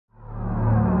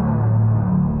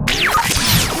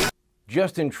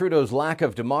Justin Trudeau's lack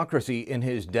of democracy in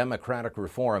his democratic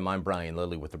reform. I'm Brian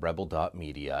Lilly with the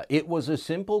Rebel.media. It was a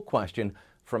simple question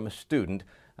from a student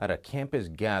at a campus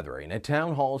gathering, a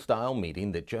town hall style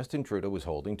meeting that Justin Trudeau was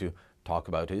holding to talk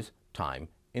about his time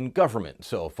in government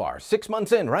so far. 6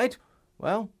 months in, right?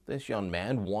 Well, this young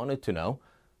man wanted to know,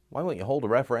 why won't you hold a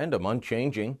referendum on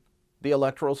changing the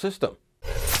electoral system?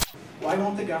 Why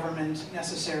won't the government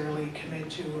necessarily commit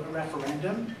to a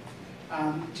referendum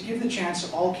to give the chance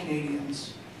to all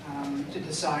Canadians to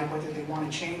decide whether they want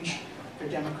to change their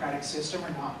democratic system or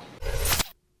not?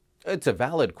 It's a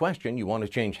valid question. You want to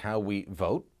change how we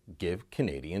vote? Give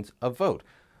Canadians a vote.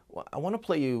 Well, I want to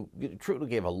play you, Trudeau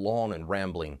gave a long and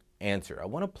rambling answer. I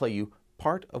want to play you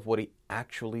part of what he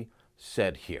actually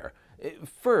said here.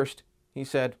 First, he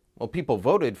said, well, people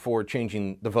voted for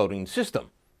changing the voting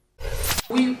system.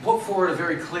 We put forward a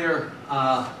very clear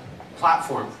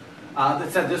platform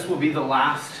that said this will be the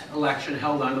last election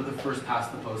held under the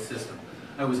first-past-the-post system.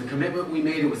 It was a commitment we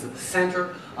made. It was at the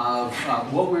center of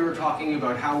what we were talking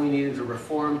about, how we needed to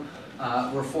reform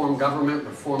government,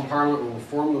 reform parliament,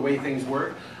 reform the way things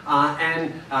work,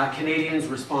 and Canadians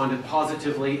responded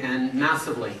positively and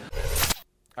massively.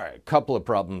 All right, a couple of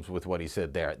problems with what he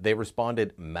said there. They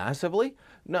responded massively?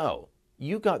 No,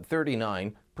 you got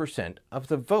 39% of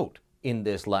the vote in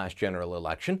this last general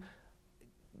election.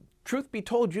 Truth be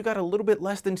told, you got a little bit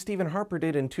less than Stephen Harper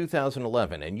did in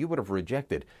 2011, and you would have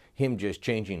rejected him just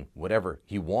changing whatever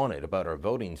he wanted about our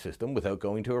voting system without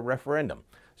going to a referendum.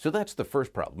 So that's the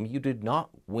first problem. You did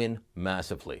not win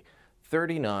massively.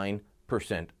 39%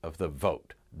 of the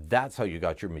vote. That's how you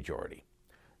got your majority.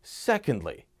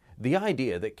 Secondly, the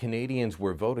idea that Canadians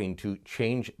were voting to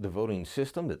change the voting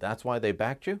system, that's why they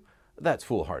backed you, that's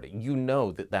foolhardy. You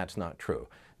know that that's not true.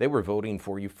 They were voting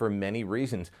for you for many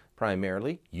reasons.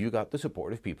 Primarily, you got the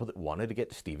support of people that wanted to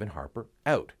get Stephen Harper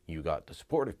out. You got the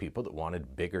support of people that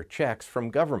wanted bigger checks from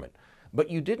government. But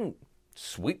you didn't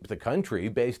sweep the country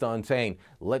based on saying,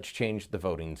 let's change the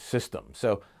voting system.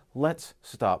 So let's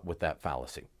stop with that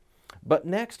fallacy. But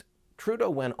next, Trudeau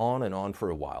went on and on for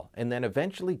a while, and then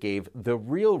eventually gave the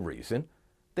real reason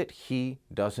that he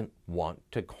doesn't want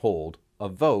to hold a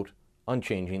vote on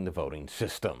changing the voting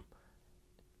system.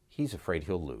 He's afraid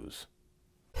he'll lose.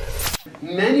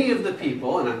 Many of the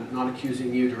people, and I'm not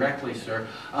accusing you directly, sir,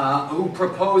 who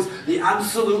propose the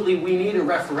absolutely we need a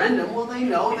referendum, well, they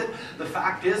know that the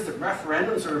fact is that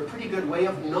referendums are a pretty good way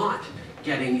of not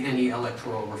getting any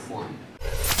electoral reform.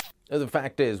 The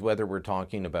fact is, whether we're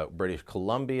talking about British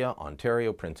Columbia,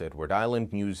 Ontario, Prince Edward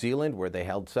Island, New Zealand, where they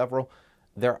held several,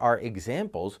 there are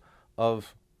examples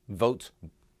of votes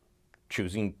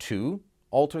choosing to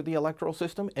alter the electoral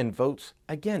system and votes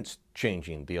against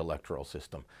changing the electoral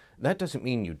system. That doesn't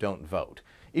mean you don't vote.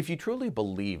 If you truly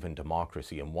believe in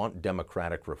democracy and want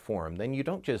democratic reform, then you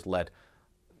don't just let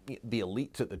the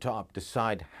elites at the top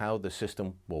decide how the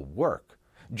system will work.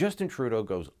 Justin Trudeau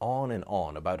goes on and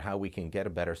on about how we can get a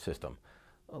better system.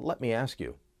 Let me ask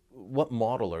you, what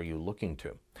model are you looking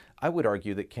to? I would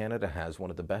argue that Canada has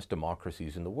one of the best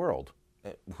democracies in the world.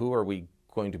 Who are we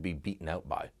going to be beaten out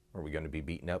by? Are we going to be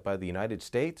beaten out by the United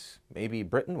States? Maybe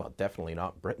Britain? Well, definitely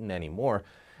not Britain anymore.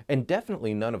 And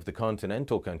definitely none of the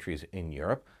continental countries in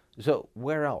Europe. So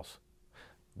where else?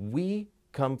 We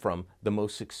come from the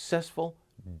most successful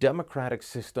democratic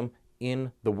system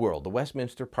in the world, the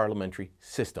Westminster parliamentary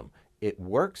system. It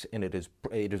works, and it has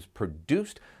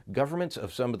produced governments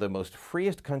of some of the most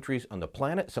freest countries on the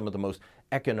planet, some of the most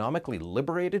economically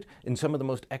liberated, and some of the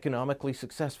most economically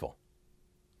successful.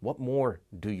 What more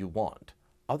do you want?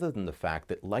 Other than the fact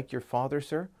that, like your father,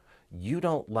 sir, you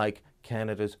don't like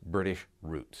Canada's British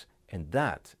roots. And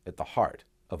that's at the heart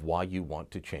of why you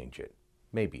want to change it.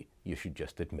 Maybe you should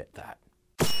just admit that.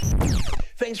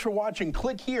 Thanks for watching.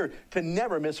 Click here to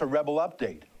never miss a Rebel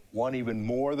update. Want even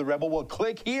more of the Rebel? Well,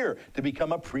 click here to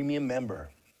become a premium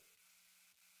member.